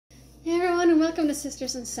Hey everyone, and welcome to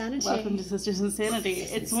Sisters Insanity. Welcome to Sisters Insanity.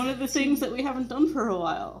 It's one of the things that we haven't done for a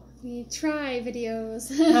while. We try videos.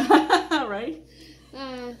 Right?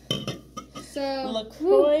 So... La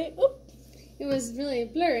Croix. It was really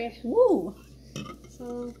blurry. Woo!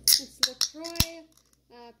 So, it's La Croix,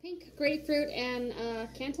 Pink Grape Fruit, and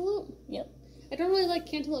Cantaloupe. Yep. I don't really like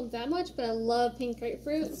Cantaloupe that much, but I love Pink Grape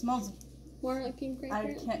Fruit. It smells... More like Pink Grape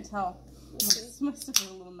Fruit? I can't tell. My stomach is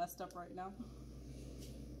a little messed up right now.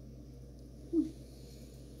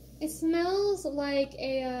 It smells like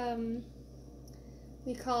a,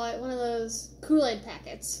 we call it one of those Kool-Aid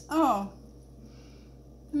packets. Oh.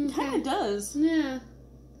 Okay. It kind of does. Yeah.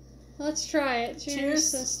 Let's try it.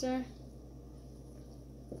 Cheers, sister.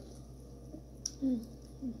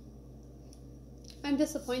 I'm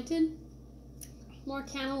disappointed. More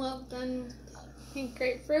cantaloupe than pink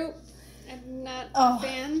grapefruit. I'm not a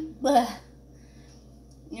fan. Bleh.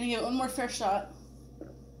 I'm gonna give it one more fair shot.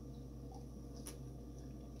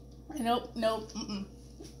 Nope. Mm-mm.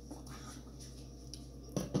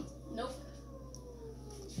 Nope.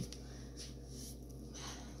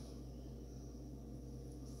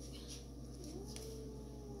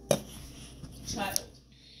 Child.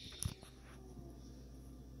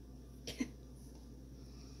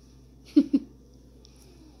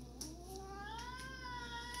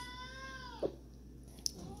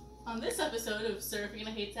 On this episode of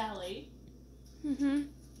Serafina Hates Allie.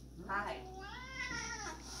 Hi.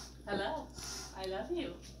 Hello. I love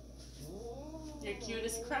you. You're cute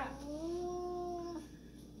as crap.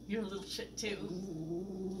 You're a little shit too.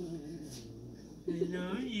 I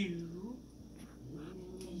love you.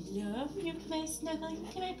 I love you. Can I snuggle you?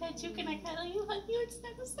 Can I pet you? Can I cuddle you, hug you, and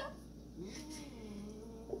snuggle stuff?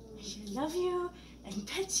 I should love you, and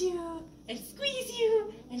pet you, and squeeze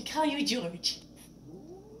you, and call you George.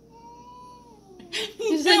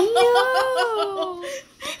 You say no!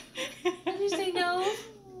 Did you say no?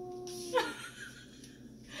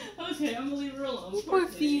 Okay, I'm gonna leave her alone. Poor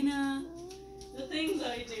Fina. The things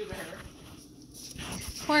I do to her.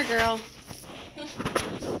 Poor girl.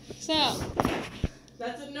 So.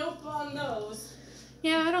 That's a nope on those.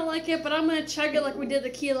 Yeah, I don't like it, but I'm gonna chug it like we did the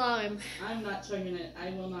key lime. I'm not chugging it.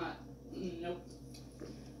 I will not. Nope.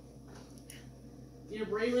 You're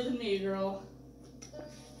braver than me, girl.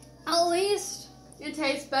 At least it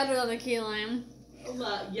tastes better than the key lime.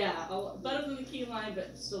 Yeah, better than the key lime,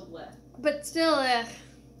 but still bleh. But still,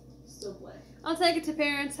 Still bleh. I'll take it to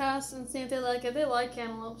parents' house and see if they like it. They like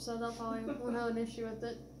cantaloupe, so they'll probably won't have an issue with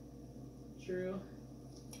it. True.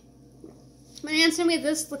 But answer me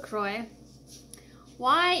this, La Croix.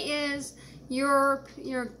 Why is your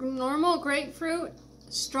normal grapefruit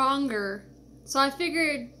stronger? So I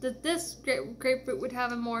figured that this grapefruit would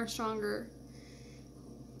have a more stronger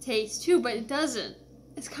taste too, but it doesn't.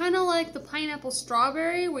 It's kind of like the pineapple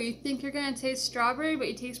strawberry, where you think you're going to taste strawberry, but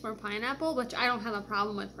you taste more pineapple, which I don't have a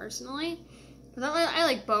problem with personally. Because I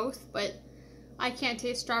like both, but I can't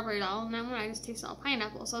taste strawberry at all, and then I just taste all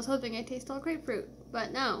pineapple. So I was hoping I'd taste all grapefruit,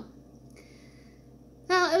 but no.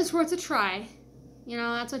 Well, it was worth a try. You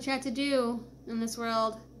know, that's what you have to do in this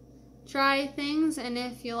world. Try things, and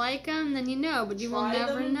if you like them, then you know, but you will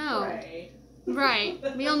never know. Pray. Right.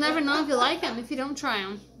 But you'll never know if you like them if you don't try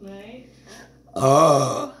them. Right?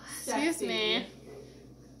 Oh. Excuse Sexy. me.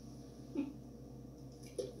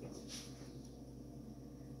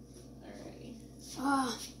 Alrighty.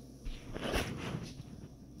 Oh.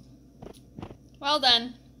 Well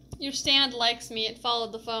done. Your stand likes me. It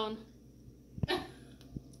followed the phone.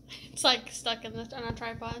 It's like stuck on a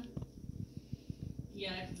tripod.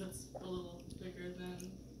 Yeah, because it's a little bigger than...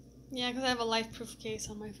 Yeah, because I have a life-proof case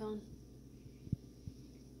on my phone.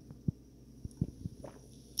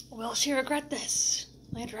 Will she regret this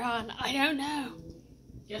later on? I don't know.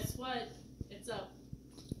 Guess what? It's up.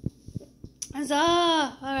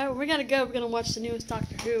 Huzzah! Alright, we gotta go. We're gonna watch the newest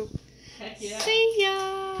Doctor Who. Heck yeah. See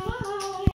ya!